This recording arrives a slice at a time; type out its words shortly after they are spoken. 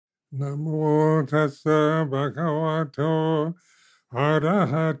Namo tassa bhagavato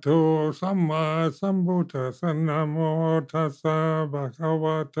arahato samma sambuddhassa. Namo tassa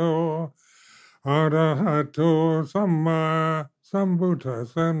bhagavato arahato samma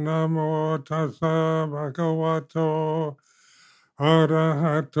sambuddhassa. Namo tassa bhagavato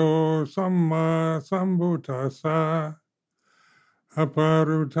arahato samma sambuddhassa.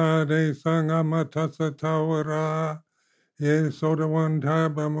 Aparutade sangamatassa tawara ye sodavanta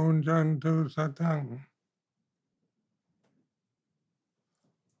bamunjantu satang.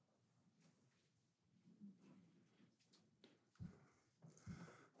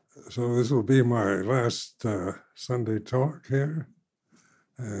 So this will be my last Sunday talk here,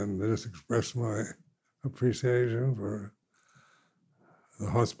 and I just express my appreciation for the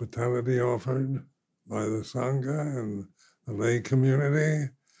hospitality offered by the Sangha and the lay community,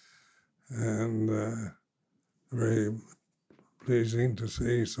 and very pleasing to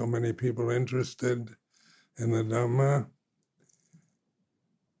see so many people interested in the Dhamma.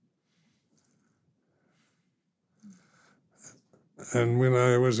 And when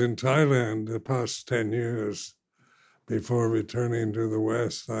I was in Thailand the past 10 years, before returning to the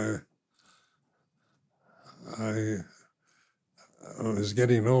West, I was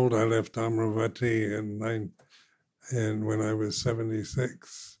getting old. I left Amravati and when I was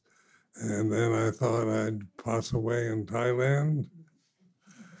 76. And then I thought I'd pass away in Thailand.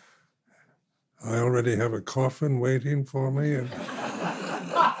 I already have a coffin waiting for me. And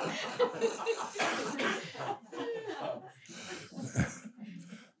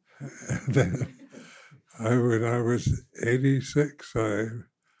then when I was 86, I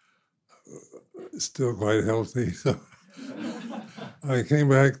was still quite healthy. So I came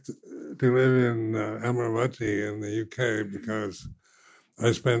back to live in Amaravati in the UK because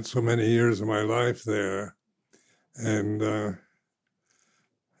I spent so many years of my life there. And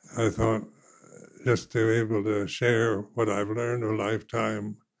I thought just to be able to share what I've learned a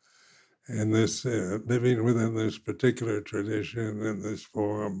lifetime in this, living within this particular tradition in this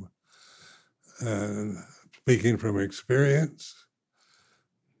form, and speaking from experience.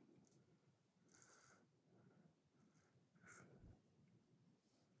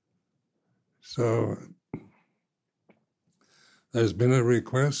 So there's been a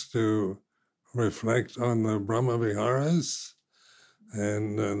request to reflect on the Brahma Viharas,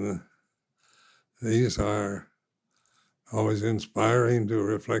 and these are always inspiring to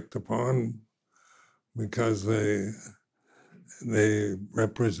reflect upon because they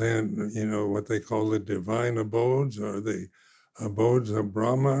represent, what they call the divine abodes, or the abodes of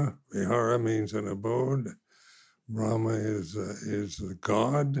Brahma. Vihara means an abode. Brahma is the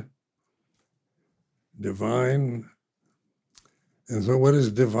God, divine. And so what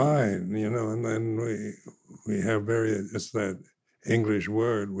is divine, and then we have it's that English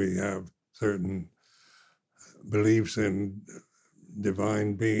word, we have certain beliefs in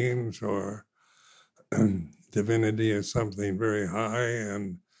divine beings or divinity as something very high,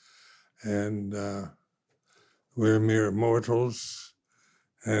 and we're mere mortals.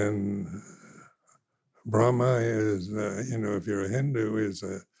 And Brahma is, if you're a Hindu, is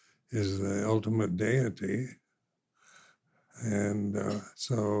the ultimate deity. And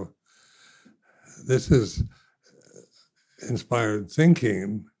so this is inspired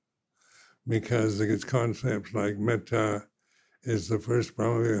thinking because it's concepts like metta is the first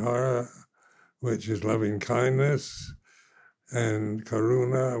Brahmavihara, which is loving kindness, and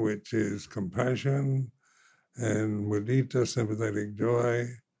karuna, which is compassion, and mudita, sympathetic joy,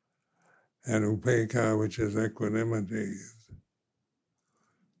 and upekkha, which is equanimity.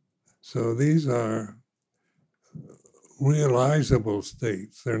 So these are realizable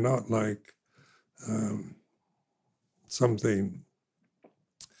states. They're not like something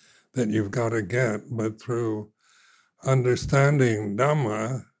that you've got to get, but through understanding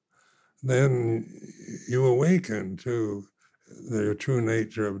Dhamma, then you awaken to the true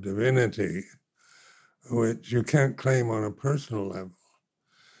nature of divinity, which you can't claim on a personal level.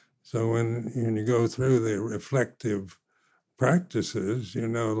 So when you go through the reflective practices,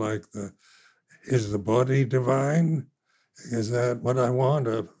 like is the body divine? Is that what I want,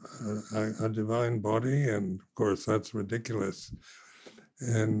 a divine body? And of course, that's ridiculous.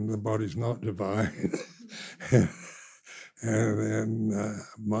 And the body's not divine. And then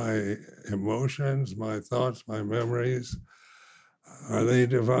my emotions, my thoughts, my memories, are they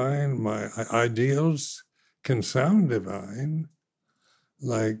divine? My ideals can sound divine,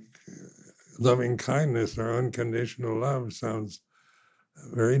 like loving kindness or unconditional love sounds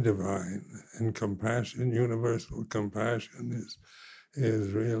very divine. And compassion, universal compassion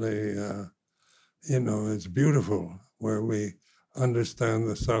is really, it's beautiful, where we understand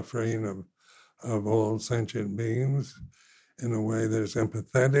the suffering of all sentient beings in a way that's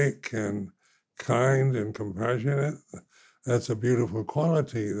empathetic and kind and compassionate. That's a beautiful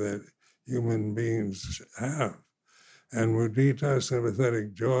quality that human beings have. And mudita,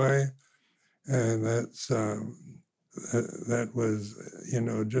 sympathetic joy, and that was,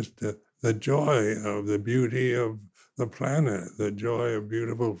 just the joy of the beauty of the planet, the joy of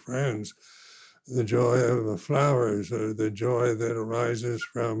beautiful friends, the joy of the flowers, or the joy that arises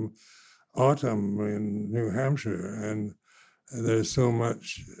from autumn in New Hampshire. And there's so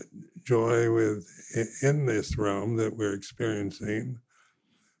much joy in this realm that we're experiencing.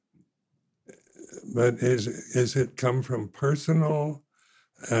 But is it come from personal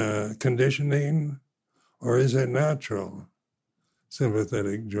conditioning, or is it natural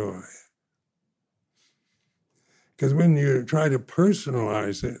sympathetic joy? Because when you try to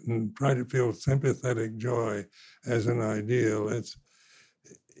personalize it and try to feel sympathetic joy as an ideal, it's,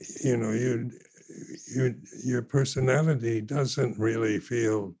 your personality doesn't really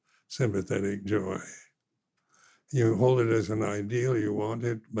feel sympathetic joy. You hold it as an ideal, you want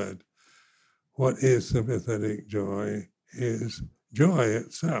it, but what is sympathetic joy is joy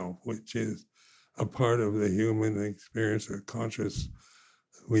itself, which is a part of the human experience of conscious.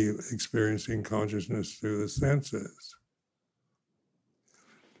 We experiencing consciousness through the senses.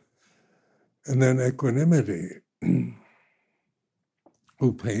 And then equanimity,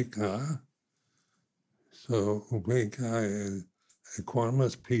 upekkha. So upekkha is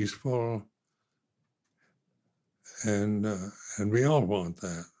equanimous, peaceful, and we all want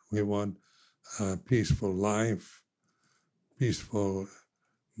that. We want a peaceful life, peaceful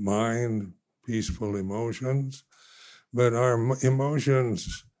mind, peaceful emotions. But our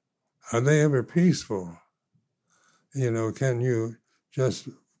emotions, are they ever peaceful? Can you just,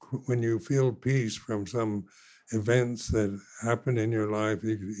 when you feel peace from some events that happen in your life,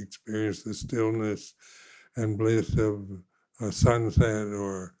 you experience the stillness and bliss of a sunset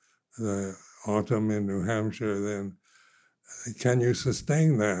or the autumn in New Hampshire, then can you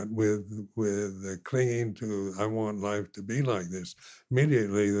sustain that with clinging to, I want life to be like this?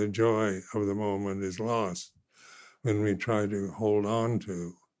 Immediately the joy of the moment is lost when we try to hold on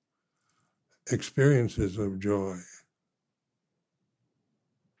to experiences of joy.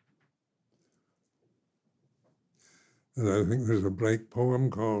 And I think there's a Blake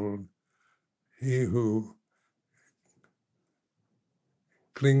poem called "He Who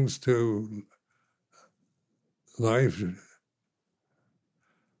Clings to Life,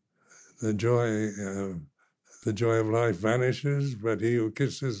 the joy of life vanishes, but he who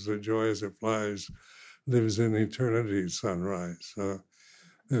kisses the joy as it flies lives in eternity's sunrise." So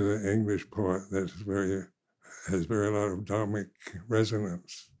there's an English poet that has very lot of dharmic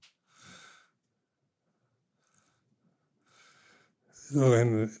resonance. So,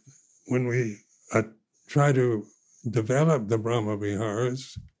 and when we try to develop the Brahma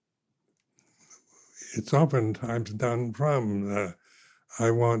Viharas, it's oftentimes done from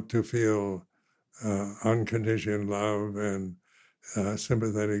I want to feel unconditioned love and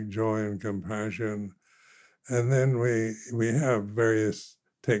sympathetic joy and compassion. And then we have various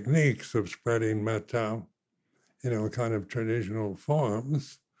techniques of spreading metta, kind of traditional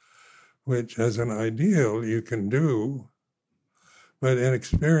forms, which as an ideal you can do, but in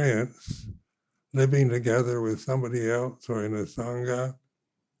experience, living together with somebody else or in a sangha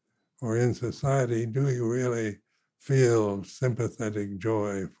or in society, do you really feel sympathetic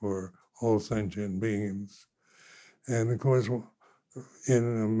joy for all sentient beings? And of course,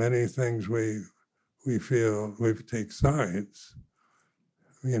 in many things we feel we take sides.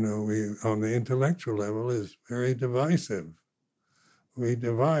 We on the intellectual level is very divisive. We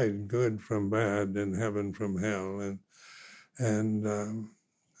divide good from bad and heaven from hell and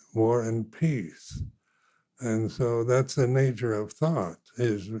war and peace. And so that's the nature of thought,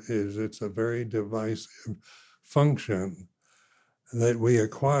 is it's a very divisive function that we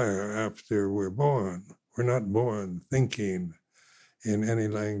acquire after we're born. We're not born thinking in any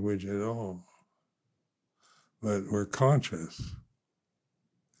language at all, but we're conscious.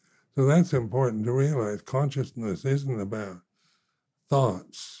 So that's important to realize. Consciousness isn't about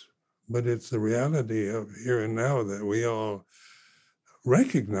thoughts, but it's the reality of here and now that we all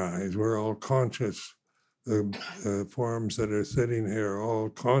recognize. We're all conscious. The forms that are sitting here are all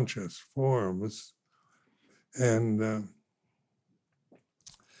conscious forms. And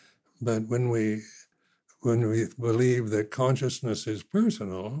but when we believe that consciousness is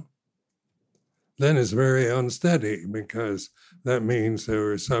personal, then it's very unsteady, because that means that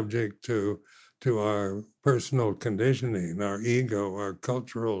we're subject to our personal conditioning, our ego, our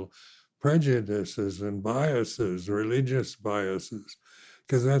cultural prejudices and biases, religious biases,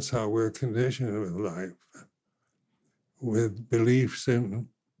 because that's how we're conditioned with life, with beliefs in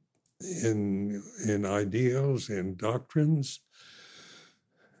ideals, in doctrines,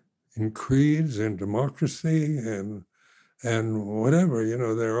 in creeds, in democracy, and whatever.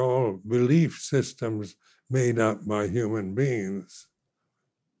 They're all belief systems made up by human beings.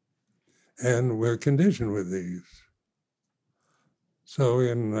 And we're conditioned with these. So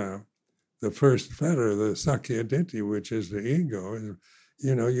in the first fetter, the Sakyaditthi, which is the ego,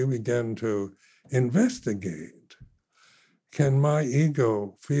 you begin to investigate. Can my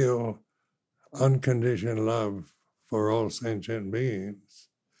ego feel unconditioned love for all sentient beings?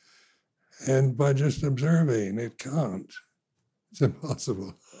 And by just observing, it can't. It's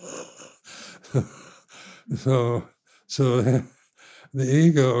impossible. So the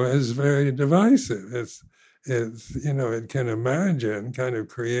ego is very divisive. It can imagine, kind of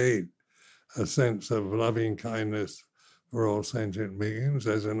create a sense of loving kindness for all sentient beings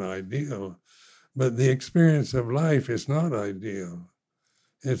as an ideal. But the experience of life is not ideal.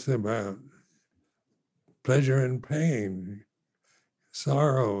 It's about pleasure and pain,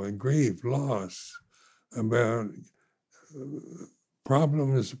 sorrow and grief, loss, about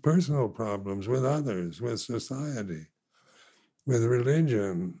problems, personal problems with others, with society, with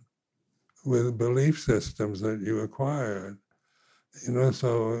religion, with belief systems that you acquired.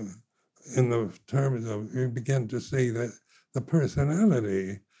 So in the terms of, you begin to see that the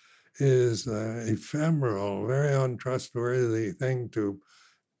personality is an ephemeral, very untrustworthy thing to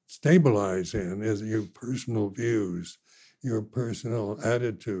stabilize in, is your personal views, your personal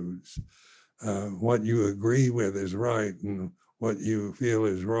attitudes. What you agree with is right and what you feel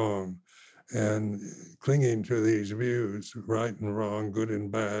is wrong. And clinging to these views, right and wrong, good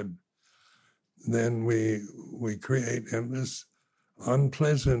and bad, then we create endless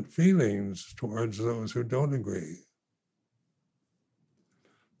unpleasant feelings towards those who don't agree.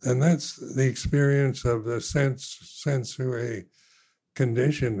 And that's the experience of the sensory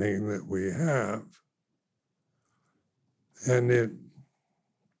conditioning that we have.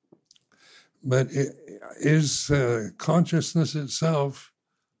 But is consciousness itself,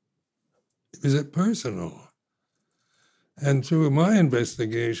 is it personal? And through my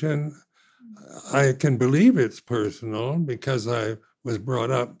investigation, I can believe it's personal because I was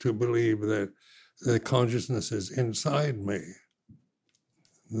brought up to believe that the consciousness is inside me,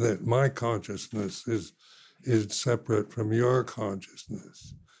 that my consciousness is separate from your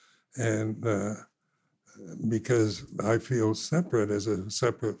consciousness. And because I feel separate as a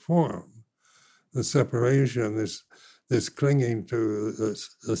separate form, the separation, this clinging to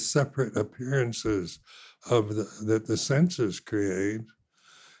the separate appearances that the senses create,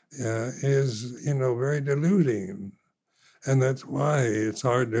 is very deluding, and that's why it's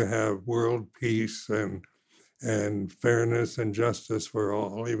hard to have world peace and fairness and justice for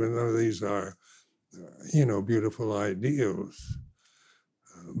all, even though these are beautiful ideals.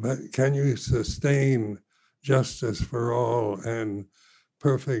 But can you sustain justice for all and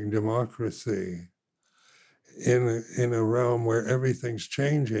perfect democracy in a realm where everything's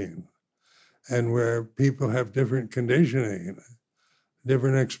changing and where people have different conditioning,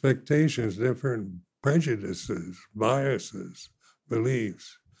 different expectations, different prejudices, biases,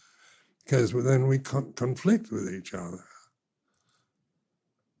 beliefs, because then we conflict with each other.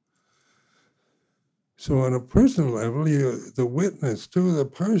 So on a personal level, the witness to the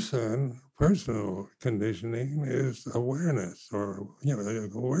personal conditioning is awareness, or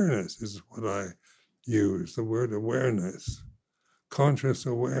awareness is what I use, the word awareness, conscious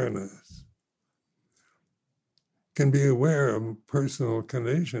awareness. Can be aware of personal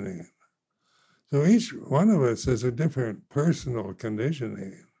conditioning. So each one of us has a different personal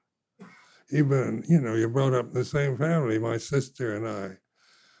conditioning. Even, you're brought up in the same family. My sister and I,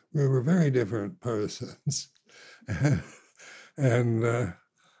 we were very different persons. And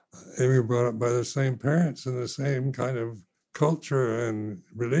we were brought up by the same parents and the same kind of culture and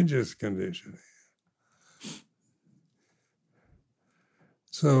religious conditioning.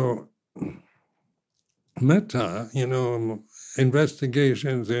 So metta,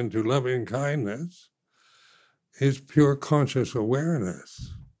 investigations into loving kindness is pure conscious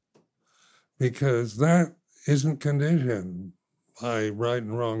awareness, because that isn't conditioned by right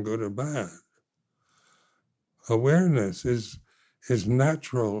and wrong, good or bad. Awareness is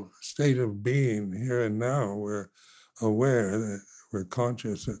natural state of being here and now. We're aware that we're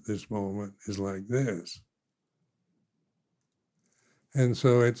conscious at this moment is like this. And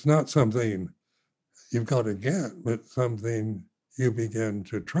so it's not something you've got to get, but something you begin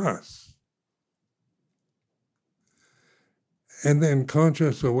to trust. And then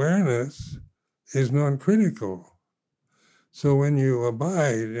conscious awareness is non-critical. So when you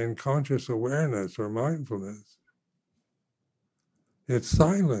abide in conscious awareness or mindfulness, it's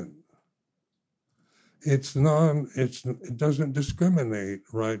silent. It doesn't discriminate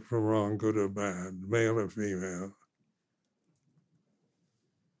right from wrong, good or bad, male or female.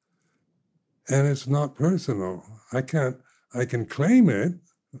 And it's not personal. I can claim it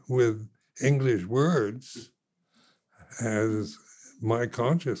with English words as my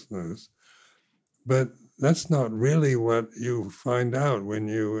consciousness, but that's not really what you find out when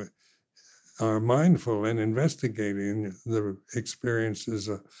you are mindful and investigating the experiences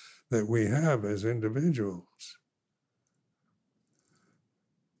that we have as individuals.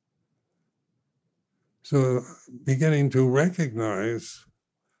 So beginning to recognize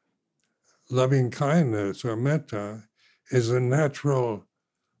loving kindness or metta is a natural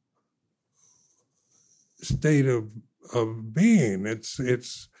state of being. It's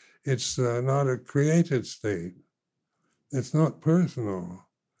not a created state. It's not personal.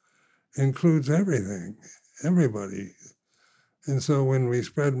 It includes everything, everybody. And so when we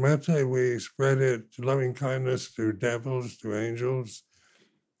spread metta, we spread it, loving kindness, to devils, to angels.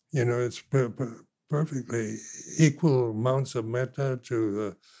 It's perfectly equal amounts of metta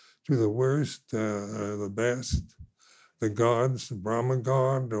to the worst, the best, the gods, the Brahma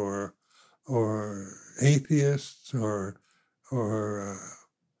god, or atheists, or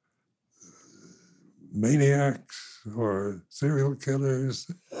maniacs, or serial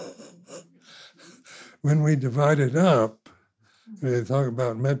killers. When we divide it up, we talk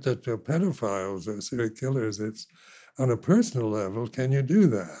about metta to pedophiles or serial killers. It's on a personal level. Can you do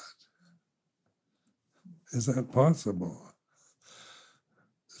that? Is that possible?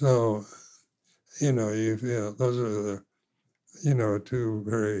 So, you feel those are the, two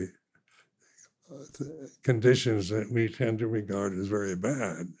very conditions that we tend to regard as very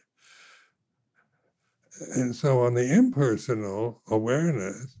bad. And so on the impersonal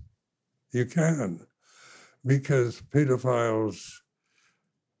awareness, you can, because pedophiles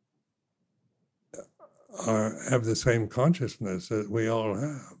have the same consciousness that we all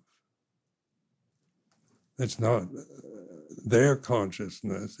have. It's not their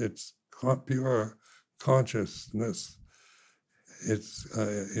consciousness, it's pure consciousness. It's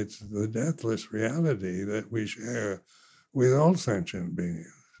the deathless reality that we share with all sentient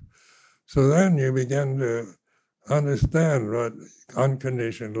beings. So then you begin to understand what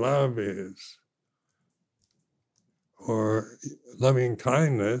unconditioned love is, or loving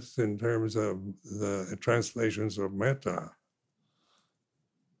kindness in terms of the translations of metta.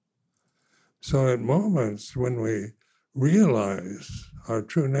 So at moments when we realize our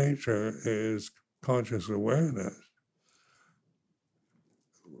true nature is conscious awareness,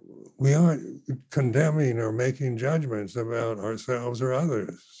 we aren't condemning or making judgments about ourselves or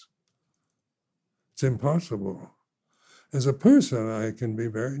others. It's impossible. As a person, I can be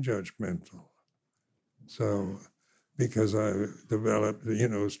very judgmental. So, because I've developed,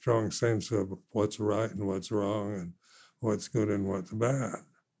 a strong sense of what's right and what's wrong and what's good and what's bad.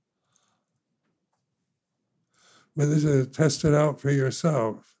 But this is tested out for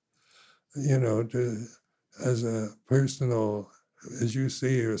yourself, as a personal, as you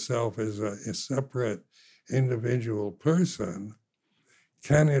see yourself as a separate individual person,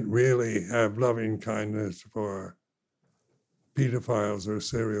 can it really have loving kindness for pedophiles or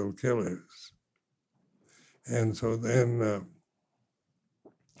serial killers? And so then,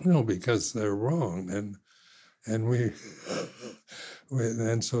 because they're wrong, and and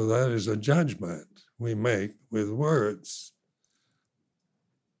so that is a judgment we make with words.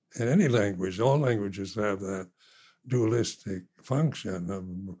 In any language, all languages have that dualistic function of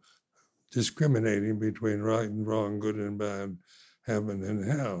discriminating between right and wrong, good and bad, heaven and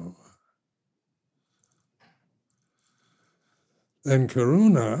hell. Then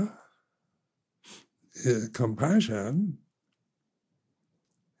karuna, compassion,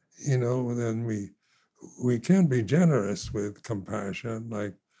 then we can be generous with compassion,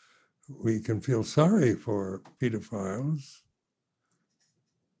 like we can feel sorry for pedophiles,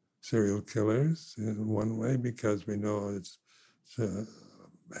 serial killers in one way, because we know it's a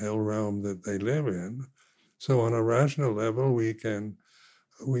hell realm that they live in. So on a rational level, we can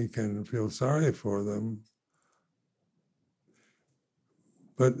feel sorry for them.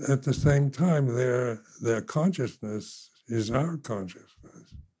 But at the same time, their consciousness is our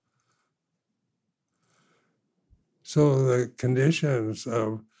consciousness. So the conditions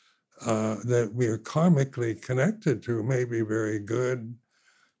of that we are karmically connected to may be very good,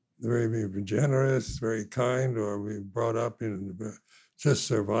 very generous, very kind, or we're brought up in just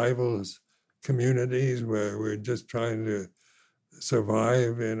survival communities where we're just trying to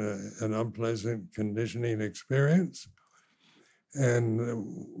survive in an unpleasant conditioning experience. And,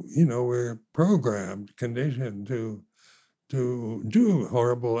 we're programmed, conditioned to do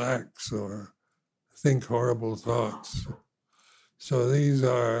horrible acts or think horrible thoughts. So these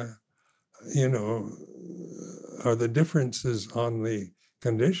are the differences on the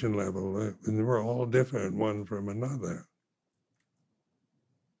condition level, and we're all different one from another.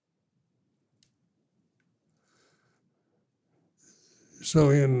 So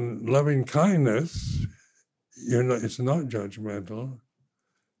in loving kindness, it's not judgmental.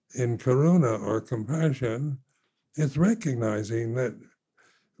 In karuna or compassion, it's recognizing that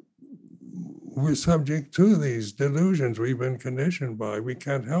we're subject to these delusions we've been conditioned by. We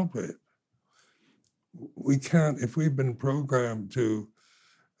can't help it. We can't, if we've been programmed to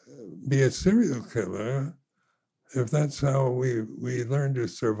be a serial killer, if that's how we learn to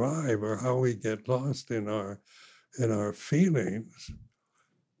survive or how we get lost in our feelings,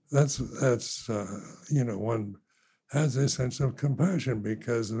 that's one has a sense of compassion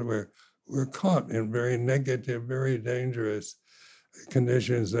because we're caught in very negative, very dangerous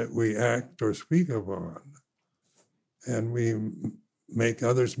conditions that we act or speak upon, and we make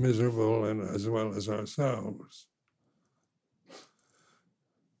others miserable and as well as ourselves.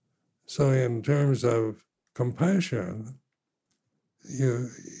 So in terms of compassion,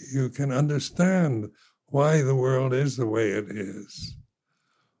 you can understand why the world is the way it is.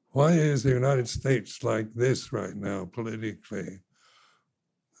 Why is the United States like this right now politically?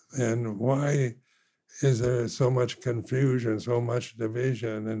 And why is there so much confusion, so much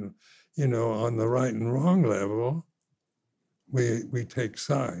division? And, on the right and wrong level, we take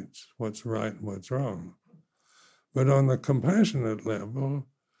sides, what's right and what's wrong. But on the compassionate level,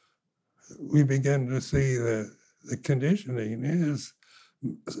 we begin to see that the conditioning is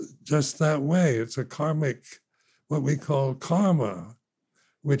just that way. It's a karmic, what we call karma,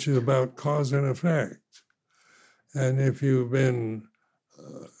 which is about cause and effect. And if you've been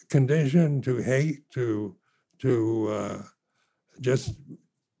conditioned to hate, to just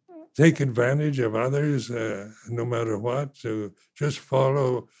take advantage of others, no matter what, to just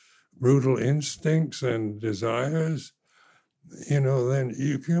follow brutal instincts and desires, then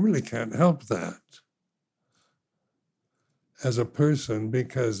you really can't help that as a person,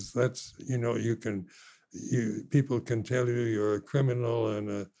 because that's, people can tell you you're a criminal and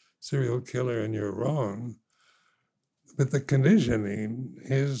a serial killer and you're wrong. But the conditioning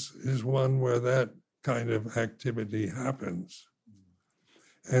is one where that kind of activity happens.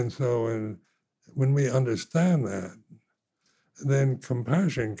 And so when we understand that, then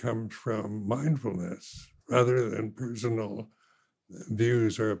compassion comes from mindfulness rather than personal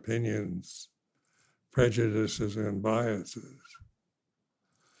views or opinions, prejudices and biases.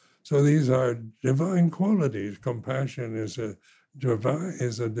 So these are divine qualities. Compassion is a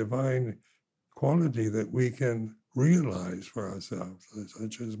divine quality that we can realize for ourselves,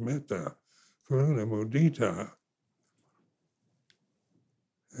 such as metta, karuna, mudita.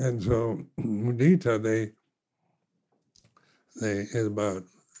 And so mudita, they is about,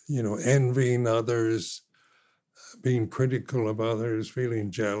 envying others, being critical of others,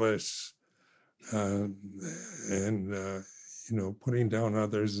 feeling jealous, and putting down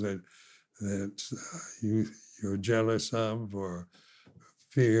others that you're jealous of or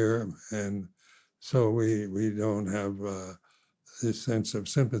fear, and so we don't have this sense of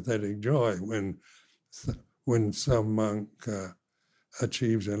sympathetic joy when some monk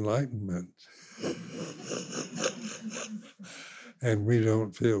achieves enlightenment, and we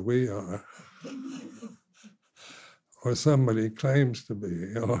don't feel we are, or somebody claims to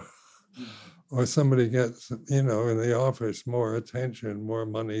be, or somebody gets, in the office more attention, more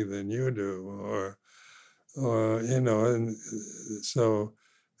money than you do, or and so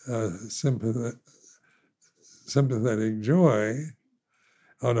sympathetic joy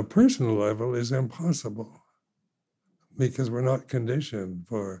on a personal level is impossible because we're not conditioned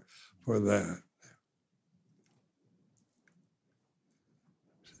for that.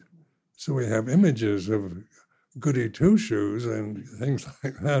 So we have images of goody two-shoes and things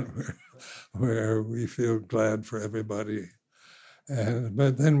like that where we feel glad for everybody.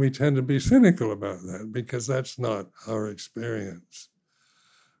 But then we tend to be cynical about that because that's not our experience.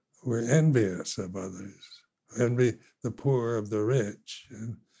 We're envious of others, envy the poor of the rich,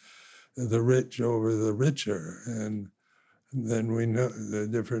 and the rich over the richer. And then we know the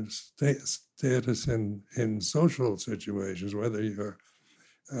different status in social situations, whether you're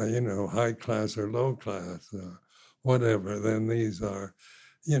high class or low class, whatever. Then these are,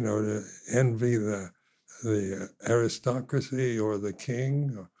 to envy the aristocracy or the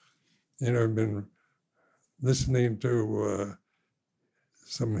king. I've been listening to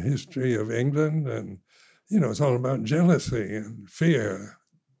some history of England, and it's all about jealousy and fear.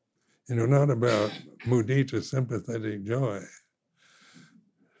 Not about mudita, sympathetic joy.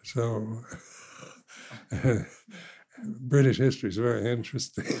 So, British history is very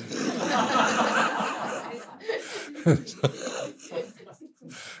interesting. It's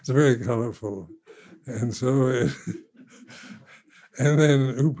very colorful. And so, and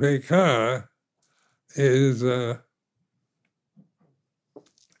then upekkha is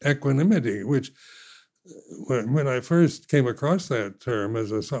equanimity, which when I first came across that term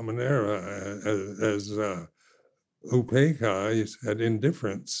as a samanera, as upekkha, he said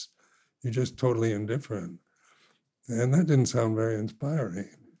indifference. You're just totally indifferent. And that didn't sound very inspiring.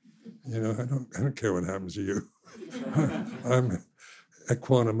 I don't care what happens to you. I'm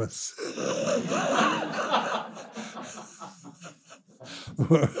equanimous.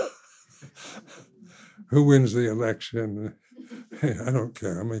 Who wins the election? Hey, I don't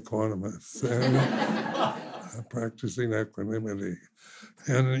care. I'm equanimous. And I'm practicing equanimity.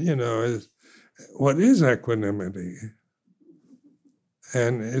 And, what is equanimity?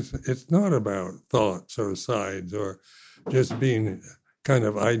 And it's not about thoughts or sides or just being kind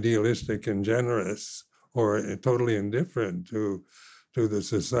of idealistic and generous or totally indifferent to the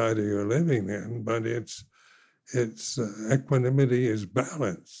society you're living in, but it's equanimity is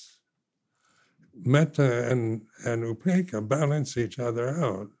balance. Metta and upekkha balance each other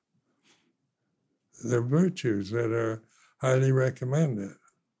out. They're virtues that are highly recommended.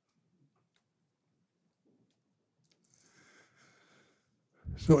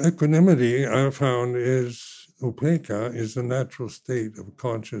 So equanimity, I found, upekkha is the natural state of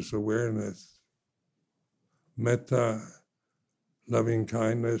conscious awareness. Metta, loving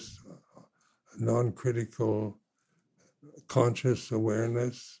kindness, non-critical conscious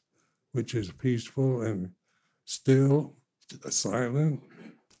awareness, which is peaceful and still, silent,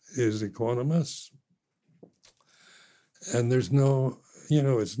 is equanimous. And there's no,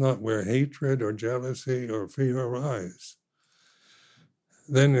 it's not where hatred or jealousy or fear arise.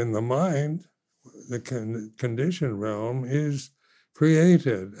 Then in the mind, the conditioned realm is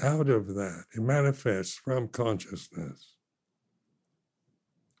created out of that. It manifests from consciousness.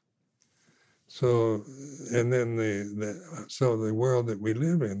 So, and then the world that we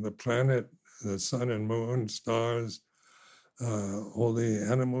live in, the planet, the sun and moon, stars, all the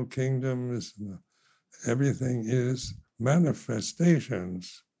animal kingdoms, everything is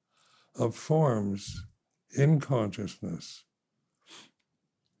manifestations of forms in consciousness.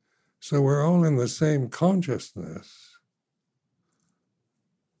 So we're all in the same consciousness.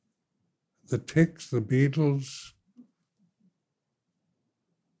 The ticks, the beetles,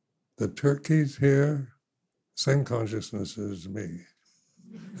 the turkeys here, same consciousness as me.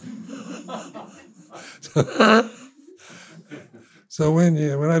 So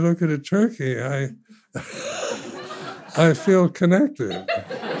when I look at a turkey, I feel connected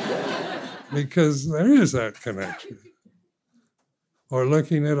because there is that connection. Or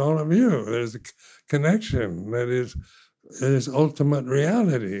looking at all of you, there's a connection that is ultimate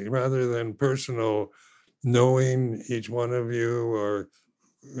reality rather than personal knowing each one of you or,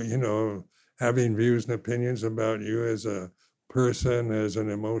 having views and opinions about you as a person, as an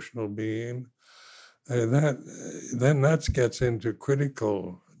emotional being. That gets into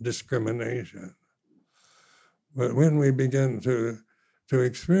critical discrimination. But when we begin to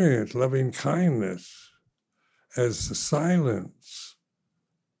experience loving kindness as silence,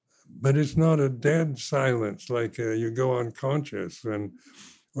 but it's not a dead silence like you go unconscious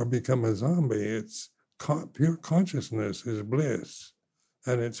or become a zombie. It's pure consciousness is bliss,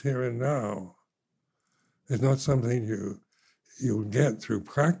 and it's here and now. It's not something you get through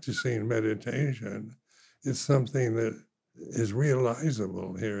practicing meditation. It's something that is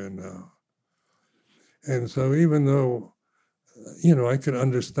realizable here and now. And so even though, I could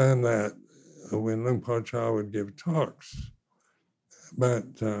understand that when Luang Por Chah would give talks, but,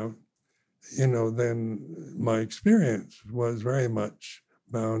 then my experience was very much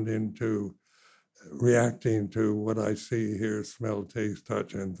bound into reacting to what I see, hear, smell, taste,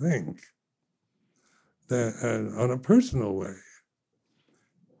 touch, and think, and on a personal way.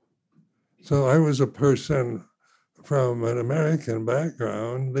 So I was a person from an American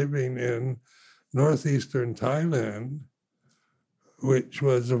background living in northeastern Thailand, which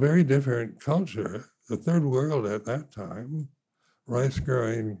was a very different culture, the third world at that time,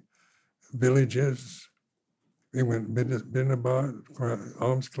 rice-growing villages. We went Binabat,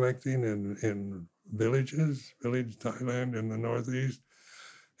 alms collecting in village Thailand in the northeast.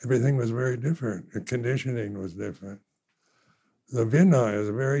 Everything was very different. The conditioning was different. The Vinaya is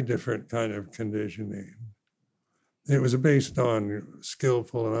a very different kind of conditioning. it was based on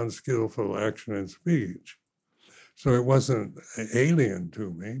skillful and unskillful action and speech. So it wasn't alien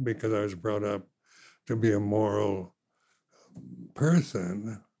to me because I was brought up to be a moral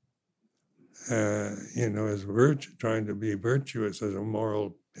person, as trying to be virtuous as a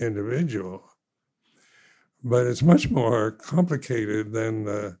moral individual. But it's much more complicated than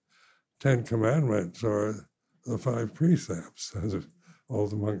the Ten Commandments or the five precepts, as all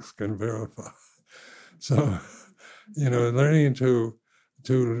the monks can verify. So, learning to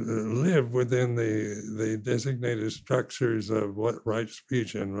live within the designated structures of what right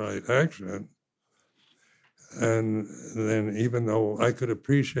speech and right action. And then even though I could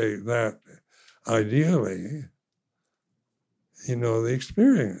appreciate that ideally, the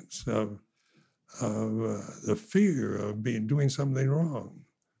experience of the fear of doing something wrong,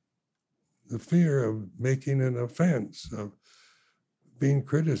 the fear of making an offense, of being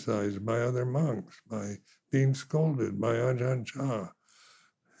criticized by other monks, by being scolded by Ajahn Chah,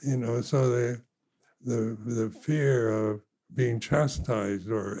 so the fear of being chastised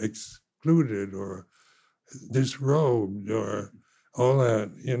or excluded or disrobed or all that,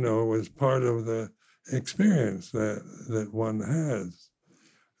 was part of the experience that one has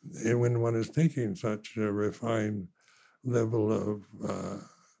when one is taking such a refined level of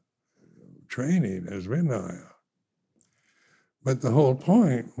training as Vinaya. But the whole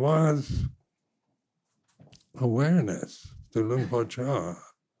point was awareness to Luang Por Chah.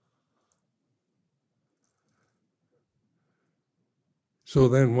 So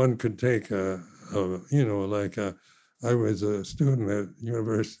then one could take I was a student at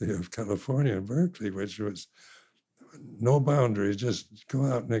University of California, Berkeley, which was no boundaries, just go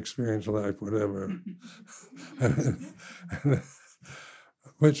out and experience life, whatever.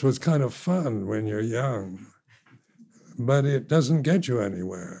 Which was kind of fun when you're young, but it doesn't get you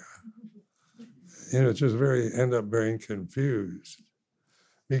anywhere. Just end up very confused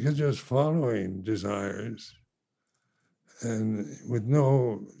because just following desires and with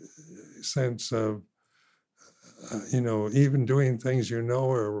no sense of, even doing things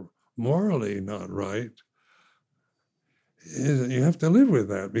are morally not right, you have to live with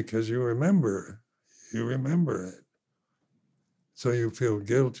that because you remember it. So you feel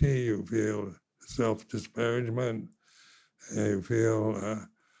guilty, you feel self-disparagement, you feel,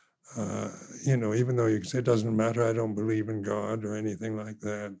 even though you can say it doesn't matter, I don't believe in God or anything like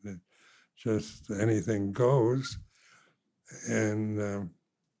that, just anything goes. And,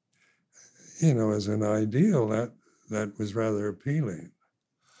 as an ideal, that was rather appealing.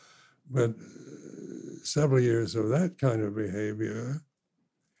 But several years of that kind of behavior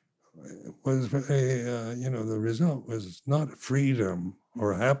was very, the result was not freedom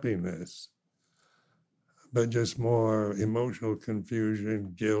or happiness, but just more emotional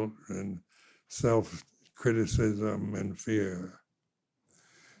confusion, guilt, and self-criticism and fear.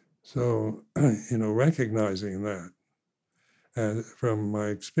 So, recognizing that, and from my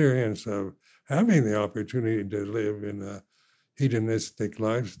experience of having the opportunity to live in a hedonistic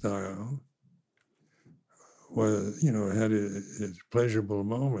lifestyle, was, had its pleasurable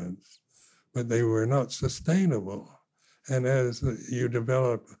moments, but they were not sustainable. And as you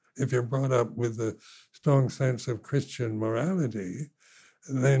develop, if you're brought up with a strong sense of Christian morality,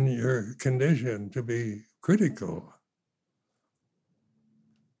 then you're conditioned to be critical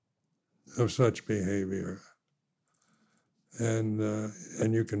of such behavior. And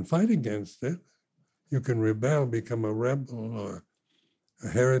you can fight against it. You can rebel, become a rebel or a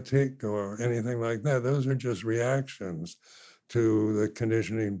heretic or anything like that. Those are just reactions to the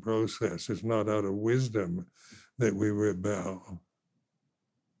conditioning process. It's not out of wisdom that we rebel.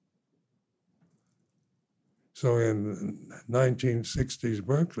 So in 1960s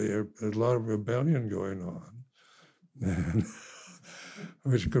Berkeley, there's a lot of rebellion going on,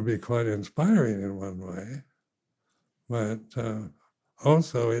 which could be quite inspiring in one way. But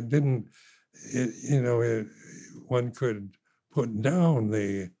also one could put down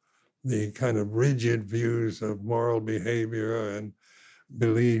the kind of rigid views of moral behavior and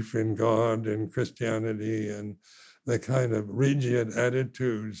belief in God and Christianity and the kind of rigid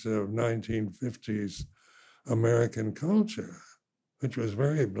attitudes of 1950s American culture, which was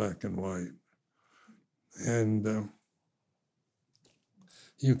very black and white. And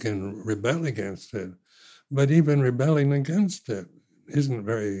you can rebel against it, but even rebelling against it isn't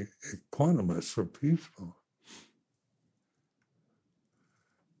very equanimous or peaceful.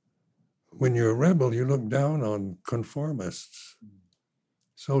 When you're a rebel, you look down on conformists,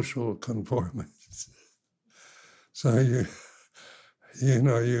 social conformists. So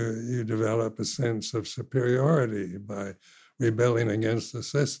you develop a sense of superiority by rebelling against the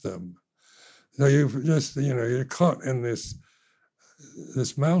system. So you've just, you're caught in this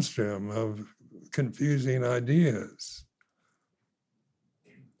maelstrom of confusing ideas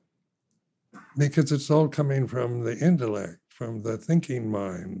because it's all coming from the intellect, from the thinking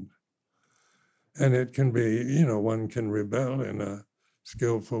mind. And it can be, one can rebel in a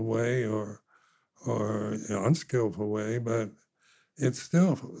skillful way or unskillful way, but it's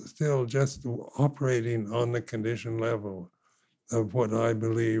still just operating on the conditioned level of what I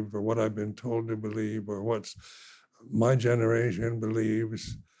believe or what I've been told to believe or what's my generation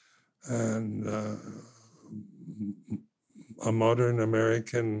believes, and a modern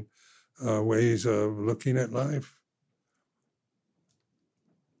American ways of looking at life.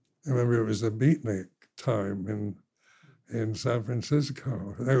 I remember it was a beatnik time in San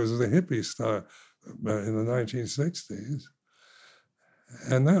Francisco. It was the hippie style in the 1960s.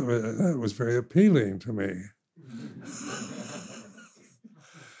 And that was very appealing to me.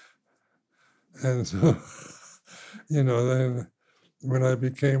 And so, then when I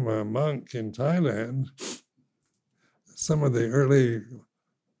became a monk in Thailand, some of the early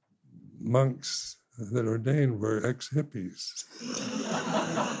monks that ordained were ex-hippies.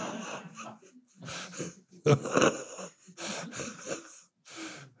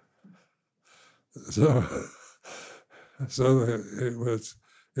 So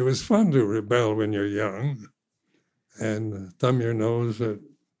it was fun to rebel when you're young and thumb your nose at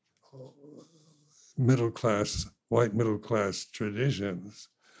white middle class traditions,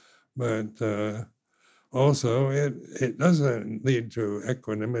 but also it doesn't lead to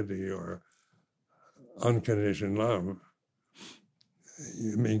equanimity or unconditioned love.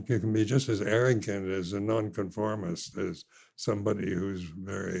 You can be just as arrogant as a nonconformist as somebody who's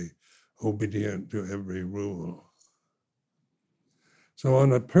very obedient to every rule. So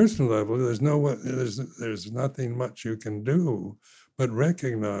on a personal level, there's nothing much you can do but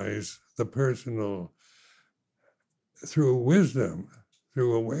recognize the personal through wisdom,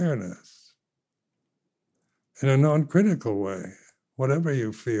 through awareness, in a non-critical way. Whatever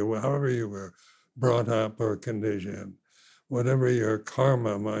you feel, however you were brought up or conditioned, whatever your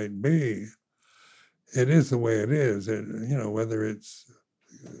karma might be, it is the way it is. Whether it's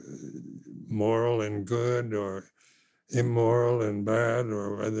moral and good or immoral and bad,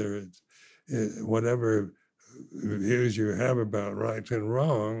 or whether it's whatever views you have about right and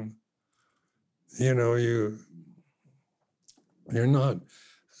wrong, you're not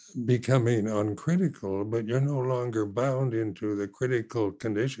becoming uncritical, but you're no longer bound into the critical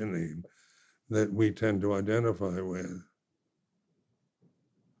conditioning that we tend to identify with.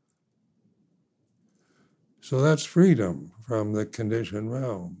 So that's freedom from the conditioned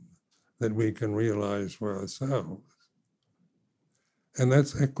realm that we can realize for ourselves. And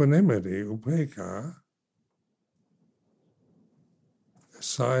that's equanimity, upekkha,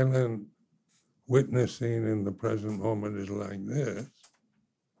 silent witnessing in the present moment is like this.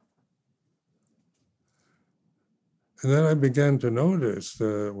 And then I began to notice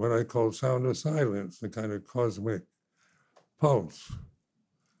what I call sound of silence, the kind of cosmic pulse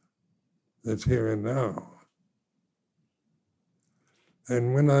that's here and now.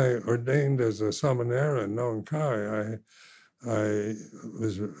 And when I ordained as a samanera in Nong Khai, I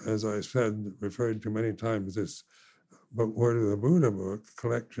was, as I said, referred to many times, this Word of the Buddha book,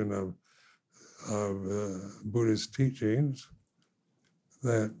 collection of Buddhist teachings,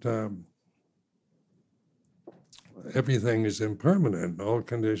 that everything is impermanent, all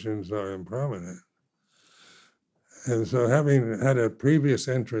conditions are impermanent. And so having had a previous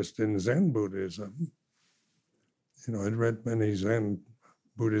interest in Zen Buddhism, I'd read many Zen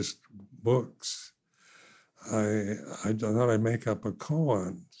Buddhist books, I thought I'd make up a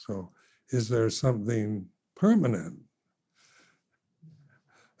koan. So is there something permanent?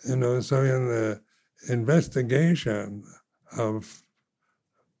 So in the investigation of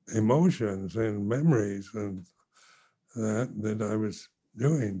emotions and memories and that I was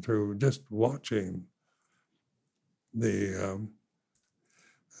doing through just watching these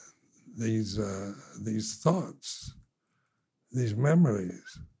thoughts, these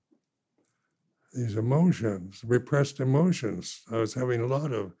memories, these emotions, repressed emotions. I was having a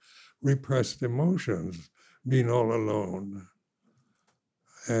lot of repressed emotions, being all alone,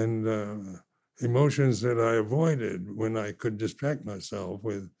 and emotions that I avoided when I could distract myself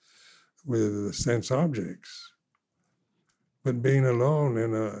with sense objects. But being alone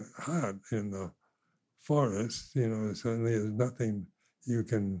in a hut in the forest, suddenly there's nothing you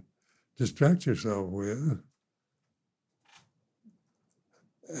can distract yourself with.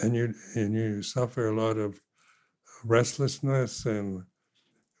 And you suffer a lot of restlessness and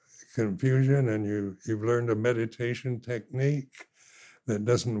confusion, and you've learned a meditation technique that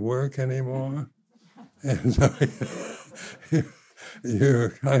doesn't work anymore. And so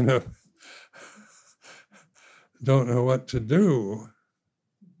you kind of don't know what to do.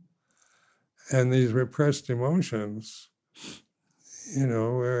 And these repressed emotions,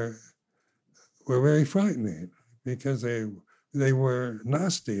 were very frightening because they were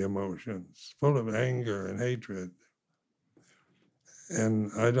nasty emotions, full of anger and hatred.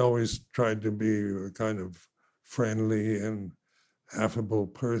 And I'd always tried to be a kind of friendly and affable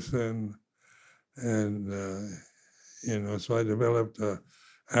person. And, so I developed an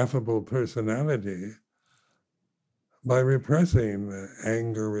affable personality by repressing the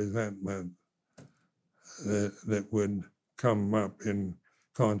anger, resentment that would come up in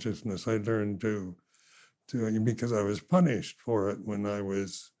consciousness. I learned to because I was punished for it when I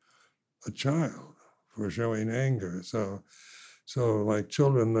was a child for showing anger. So like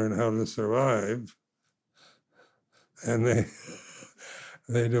children learn how to survive, and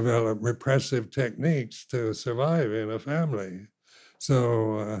they develop repressive techniques to survive in a family.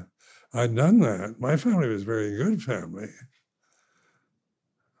 So I'd done that. My family was a very good family,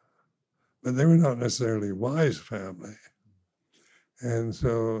 but they were not necessarily wise family. And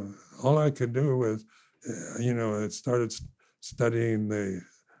so all I could do was, I started studying the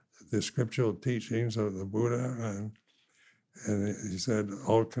scriptural teachings of the Buddha, and he said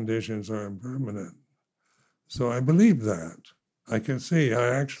all conditions are impermanent. So I believed that. I can see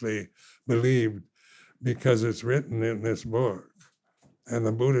I actually believed because it's written in this book. And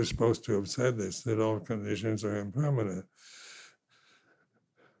the Buddha is supposed to have said this, that all conditions are impermanent.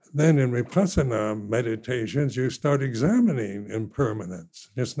 Then in Vipassana meditations, you start examining impermanence.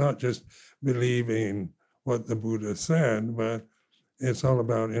 It's not just believing what the Buddha said, but it's all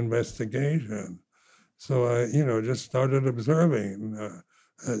about investigation. So I, just started observing,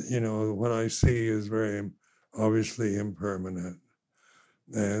 what I see is very obviously impermanent.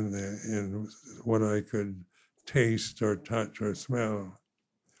 And what I could taste or touch or smell.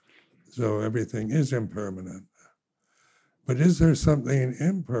 So everything is impermanent. But is there something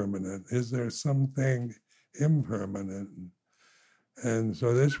impermanent? Is there something impermanent? And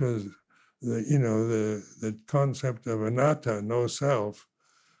so this was the concept of anatta, no self,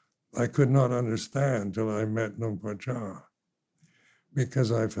 I could not understand till I met Luang Por,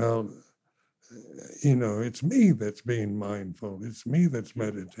 because I felt, it's me that's being mindful. It's me that's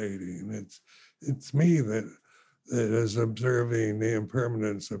meditating. It's me that is observing the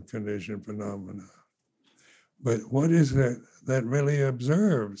impermanence of conditioned phenomena. But what is it that really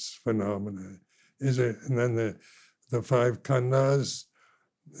observes phenomena? Is it, and then the five khandhas,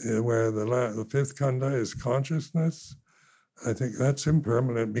 where the fifth khandha is consciousness? I think that's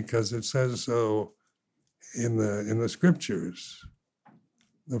impermanent because it says so in the scriptures.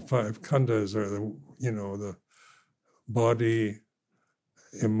 The five khandhas are the body,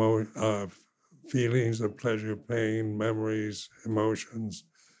 feelings of pleasure, pain, memories, emotions,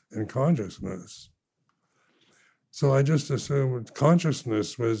 and consciousness. So I just assumed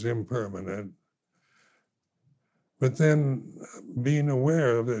consciousness was impermanent. But then being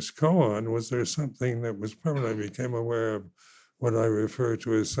aware of this koan, was there something that was permanent? I became aware of what I refer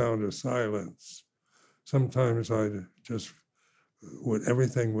to as sound of silence. Sometimes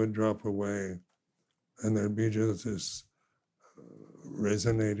everything would drop away, and there'd be just this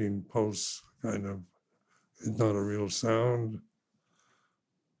resonating pulse kind of, it's not a real sound.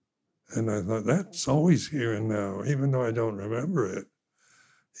 And I thought, that's always here and now, even though I don't remember it.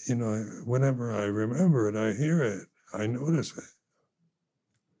 Whenever I remember it, I hear it, I notice it.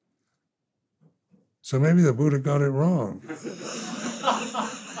 So maybe the Buddha got it wrong.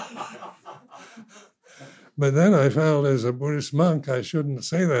 But then I felt as a Buddhist monk, I shouldn't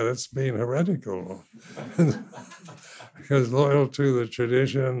say that, it's being heretical. Because loyal to the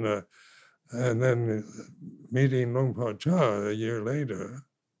tradition, and then meeting Luang Por a year later,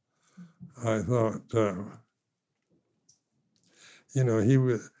 I thought, he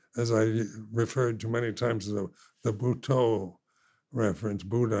was, as I referred to many times, the Buddho reference,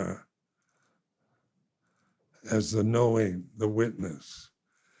 Buddha, as the knowing, the witness.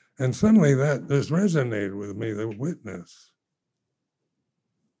 And suddenly that just resonated with me, the witness.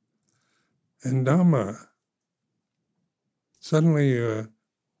 And Dhamma, suddenly,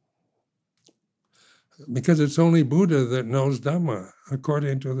 because it's only Buddha that knows Dhamma,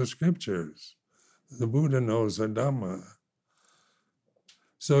 according to the scriptures. The Buddha knows the Dhamma.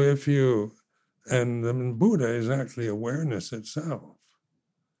 So and the Buddha is actually awareness itself.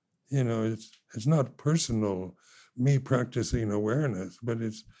 It's not personal, me practicing awareness, but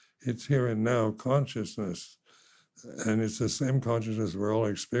it's here and now consciousness. And it's the same consciousness we're all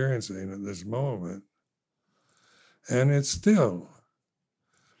experiencing at this moment. And it's still.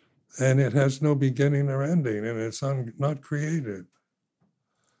 And it has no beginning or ending, and it's not created.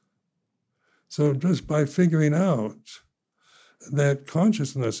 So just by figuring out that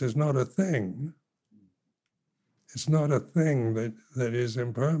consciousness is not a thing, it's not a thing that is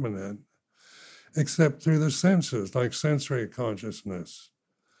impermanent, except through the senses, like sensory consciousness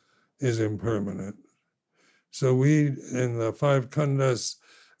is impermanent. So we, in the five khandhas,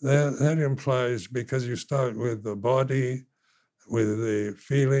 that implies, because you start with the body, with the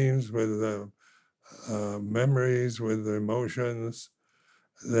feelings, with the memories, with the emotions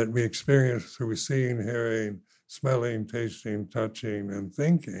that we experience through seeing, hearing, smelling, tasting, touching, and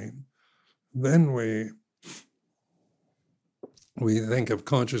thinking, then we think of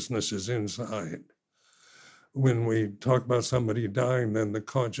consciousness as inside. When we talk about somebody dying, then the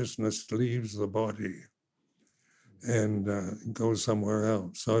consciousness leaves the body and goes somewhere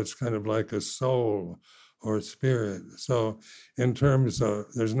else. So it's kind of like a soul or spirit. So in terms of,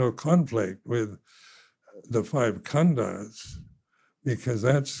 there's no conflict with the five khandhas, because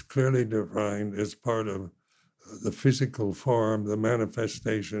that's clearly defined as part of the physical form, the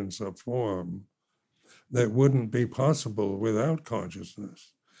manifestations of form that wouldn't be possible without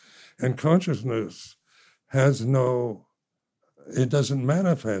consciousness. And consciousness has no, it doesn't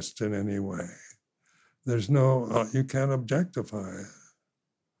manifest in any way. There's no, you can't objectify it.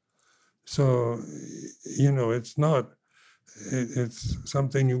 So, it's not, it's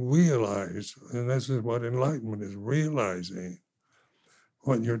something you realize, and this is what enlightenment is, realizing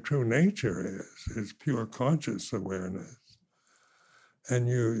what your true nature is pure conscious awareness. And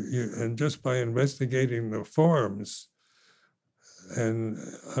and just by investigating the forms and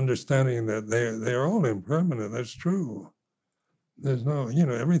understanding that they're all impermanent, that's true. There's no,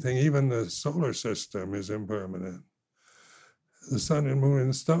 everything, even the solar system is impermanent. The sun and moon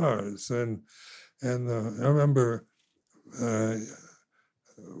and stars. And I remember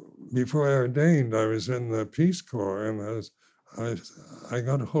before I ordained, I was in the Peace Corps, and I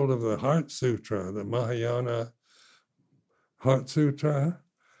got a hold of the Heart Sutra, the Mahayana Heart Sutra,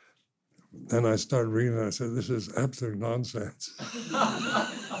 and I started reading it. I said, this is absolute nonsense.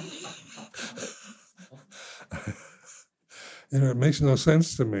 It makes no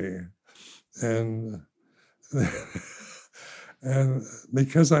sense to me. And and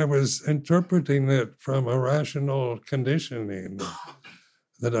because I was interpreting it from a rational conditioning,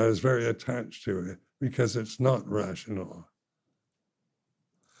 that I was very attached to it, because it's not rational.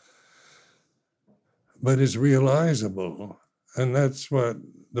 But it's realizable. And that's what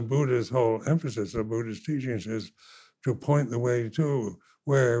the Buddha's whole emphasis of Buddha's teachings is, to point the way to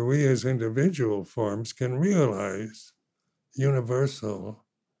where we as individual forms can realize universal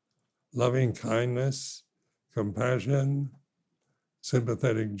loving kindness, compassion,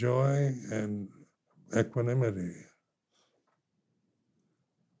 sympathetic joy, and equanimity.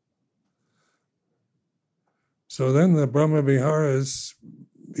 So then the Brahmaviharas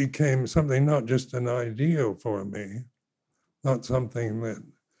became something, not just an ideal for me, not something that,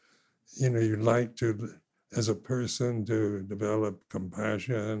 you'd like to, as a person, to develop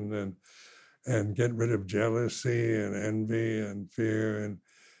compassion and get rid of jealousy and envy and fear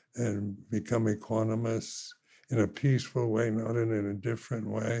and become equanimous in a peaceful way, not in a different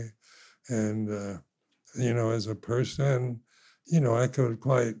way. And, as a person, I could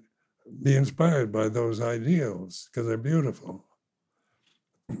quite be inspired by those ideals because they're beautiful.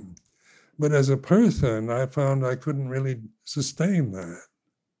 But as a person, I found I couldn't really sustain that.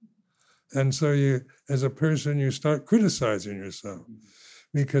 And so as a person, you start criticizing yourself,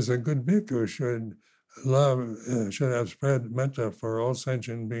 because a good bhikkhu should have spread metta for all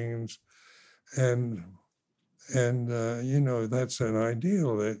sentient beings, and that's an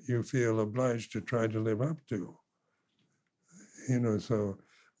ideal that you feel obliged to try to live up to. So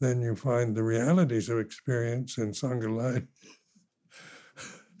then you find the realities of experience in Sangha life,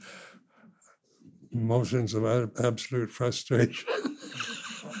 emotions of absolute frustration,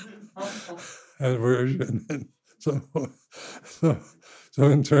 aversion, and so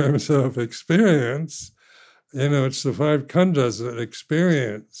in terms of experience, it's the five khandhas that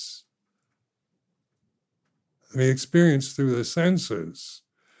experience. We experience through the senses,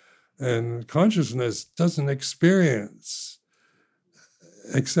 and consciousness doesn't experience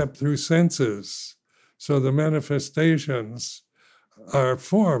except through senses. So the manifestations are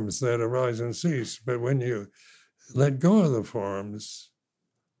forms that arise and cease, but when you let go of the forms,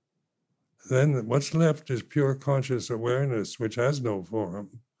 then what's left is pure conscious awareness, which has no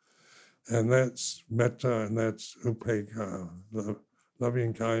form. And that's metta, and that's upekkha,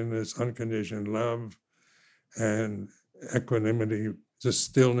 loving kindness, unconditioned love, and equanimity, just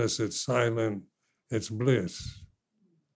stillness, it's silent, it's bliss.